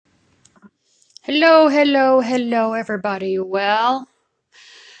Hello, hello, hello, everybody. Well,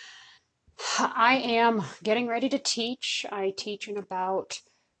 I am getting ready to teach. I teach in about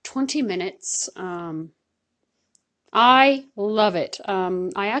 20 minutes. I love it.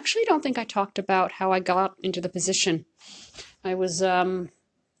 I actually don't think I talked about how I got into the position. I was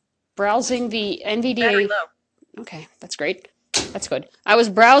browsing the Battery NVDA. low. Okay, that's great. That's good. I was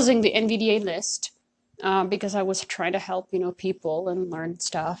browsing the NVDA list because I was trying to help, people and learn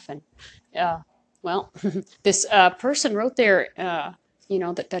stuff. And uh, well, this person wrote there, that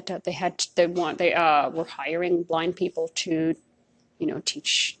they were hiring blind people to,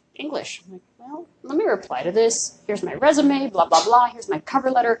 teach English. I'm like, well, let me reply to this. Here's my resume, blah blah blah. Here's my cover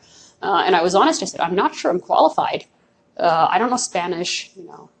letter, and I was honest. I said, I'm not sure I'm qualified. I don't know Spanish,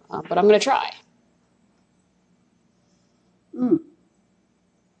 but I'm going to try.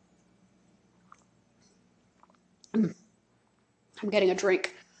 I'm getting a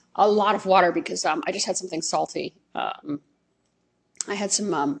drink, a lot of water because I just had something salty. I had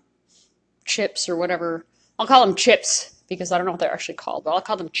some chips or whatever. I'll call them chips because I don't know what they're actually called, but I'll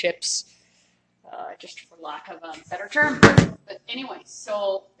call them chips just for lack of a better term. But anyway,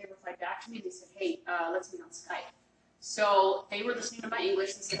 so they replied back to me and they said, hey, let's meet on Skype. So they were listening to my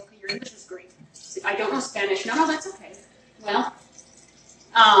English and said, okay, your English is great. I said, I don't know Spanish. No, no, that's okay. Well,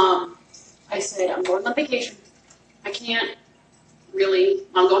 I said, I'm going on vacation. I can't really,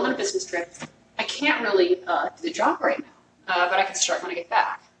 I'm going on a business trip. I can't really do the job right now, but I can start when I get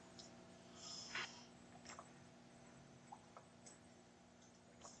back.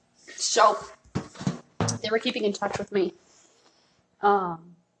 So they were keeping in touch with me,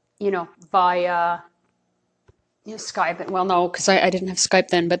 um, via Skype. Well, no, because I didn't have Skype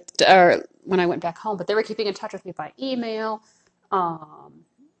then, but when I went back home. But they were keeping in touch with me by email. Um,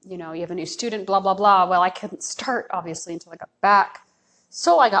 you have a new student, blah blah blah. Well, I couldn't start obviously until I got back.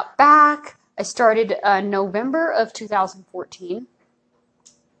 So I got back. I started November of 2014.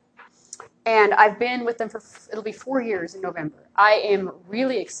 And I've been with them for, it'll be 4 years in November. I am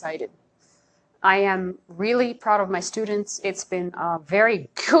really excited. I am really proud of my students. It's been a very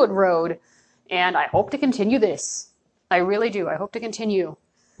good road, and I hope to continue this. I really do. I hope to continue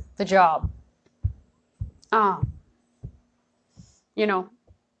the job. Um, you know,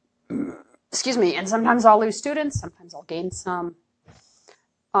 excuse me. And sometimes I'll lose students. Sometimes I'll gain some.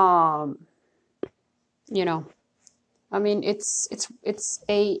 Um, you know, I mean, it's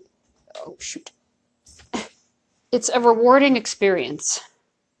a oh shoot, it's a rewarding experience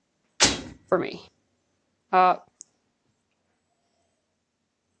for me. Uh,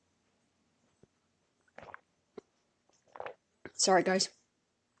 sorry, guys.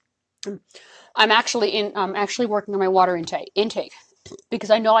 I'm actually working on my water intake because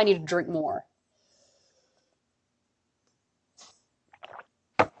I know I need to drink more.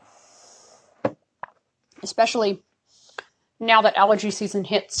 Especially now that allergy season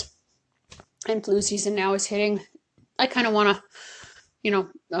hits and flu season now is hitting. I kind of want to,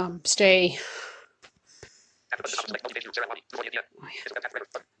 stay.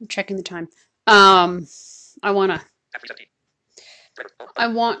 I'm checking the time. Um, I want to. I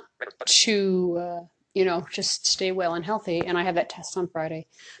want to, just stay well and healthy, and I have that test on Friday.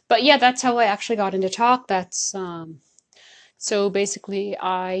 But yeah, that's how I actually got into talk. That's so basically,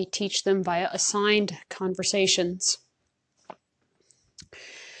 I teach them via assigned conversations.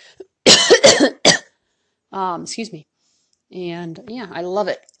 Excuse me. And yeah, I love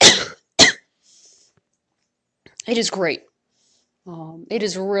it. It is great. It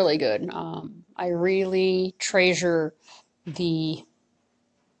is really good. I really treasure the.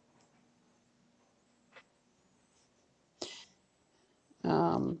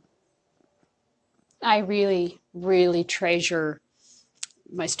 Um, I really, really treasure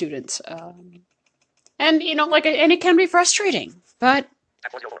my students, and and it can be frustrating, but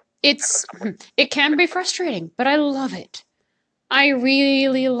it's it can be frustrating, but I love it. I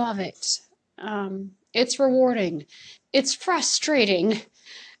really love it. It's rewarding. It's frustrating.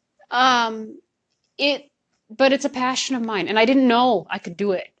 Um, it, but it's a passion of mine, and I didn't know I could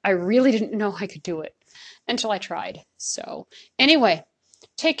do it. I really didn't know I could do it until I tried. So, anyway,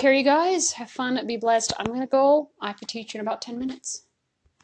 take care, you guys. Have fun. Be blessed. I'm gonna go. I have to teach in about 10 minutes.